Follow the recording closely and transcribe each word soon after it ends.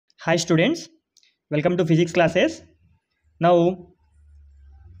Hi students, welcome to physics classes. Now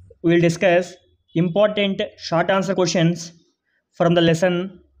we will discuss important short answer questions from the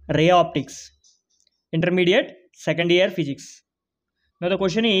lesson Ray Optics, intermediate second year physics. Now the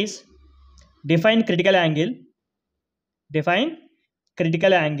question is define critical angle, define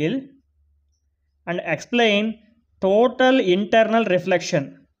critical angle and explain total internal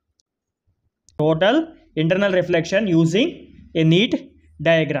reflection, total internal reflection using a neat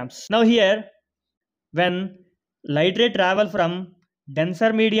diagrams. Now here when light ray travel from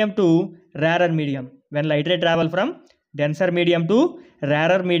denser medium to rarer medium, when light ray travel from denser medium to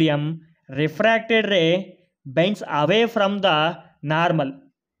rarer medium, refracted ray bends away from the normal,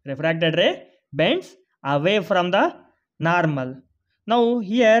 refracted ray bends away from the normal. Now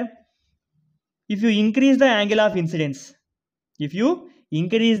here if you increase the angle of incidence, if you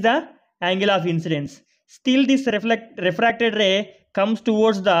increase the angle of incidence, still this refracted ray comes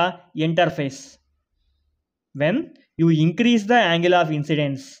towards the interface. When you increase the angle of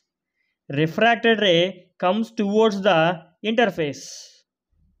incidence, refracted ray comes towards the interface.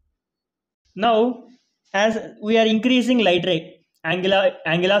 Now, as we are increasing light ray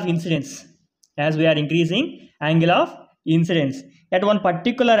angle of incidence, as we are increasing angle of incidence at one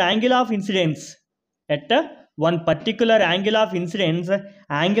particular angle of incidence, at one particular angle of incidence,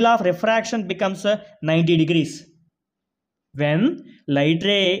 angle of refraction becomes 90 degrees. When light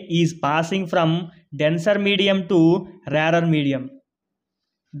ray is passing from denser medium to rarer medium,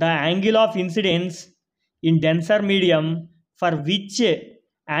 the angle of incidence in denser medium for which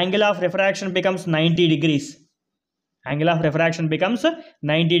angle of refraction becomes 90 degrees, angle of refraction becomes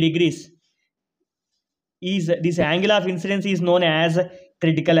 90 degrees, is this angle of incidence is known as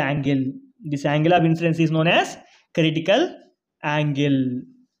critical angle. This angle of incidence is known as critical angle.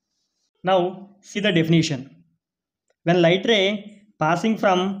 Now see the definition. When light ray passing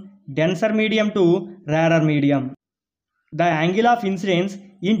from denser medium to rarer medium, the angle of incidence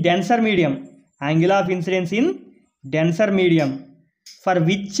in denser medium, angle of incidence in denser medium for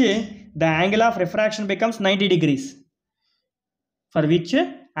which the angle of refraction becomes 90 degrees, for which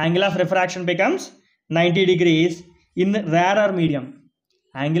angle of refraction becomes 90 degrees in rarer medium,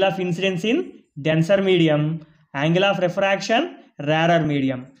 angle of incidence in denser medium, angle of refraction rarer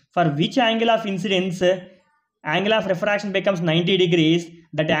medium, for which angle of incidence angle of refraction becomes 90 degrees,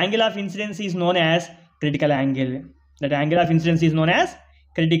 that angle of incidence is known as critical angle. That angle of incidence is known as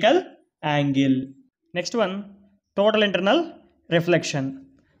critical angle. Next one, total internal reflection.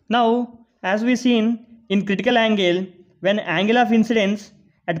 Now, as we seen in critical angle, when angle of incidence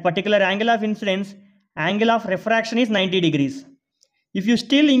at particular angle of incidence, angle of refraction is 90 degrees. If you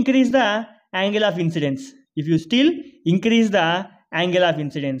still increase the angle of incidence, if you still increase the angle of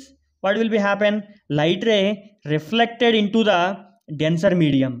incidence, what will be happen? Light ray reflected into the denser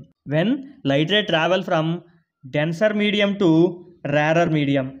medium. When light ray travel from denser medium to rarer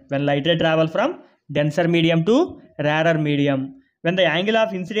medium, when light ray travel from denser medium to rarer medium, when the angle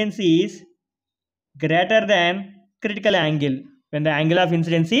of incidence is greater than critical angle, when the angle of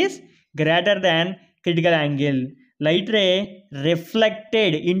incidence is greater than critical angle, light ray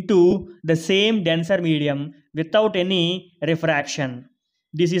reflected into the same denser medium without any refraction.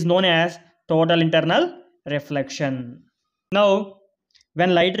 This is known as total internal reflection. Now,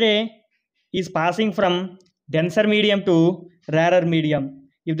 when light ray is passing from denser medium to rarer medium,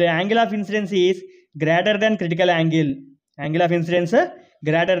 if the angle of incidence is greater than critical angle, angle of incidence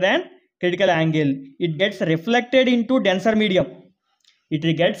greater than critical angle, it gets reflected into denser medium. It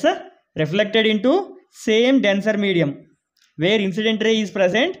gets reflected into same denser medium where incident ray is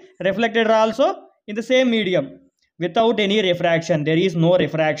present, reflected ray also in the same medium without any refraction. There is no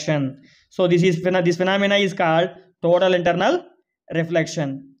refraction. So this phenomena is called total internal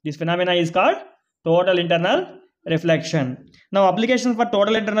reflection. This phenomena is called total internal reflection. Now application for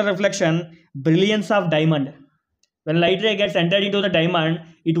total internal reflection, brilliance of diamond. When light ray gets entered into the diamond,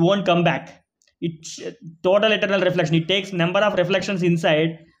 it won't come back. It's total internal reflection. It takes number of reflections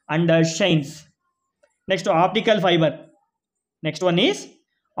inside and shines. Next, optical fiber. Next one is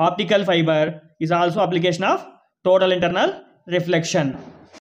optical fiber is also application of total internal reflection.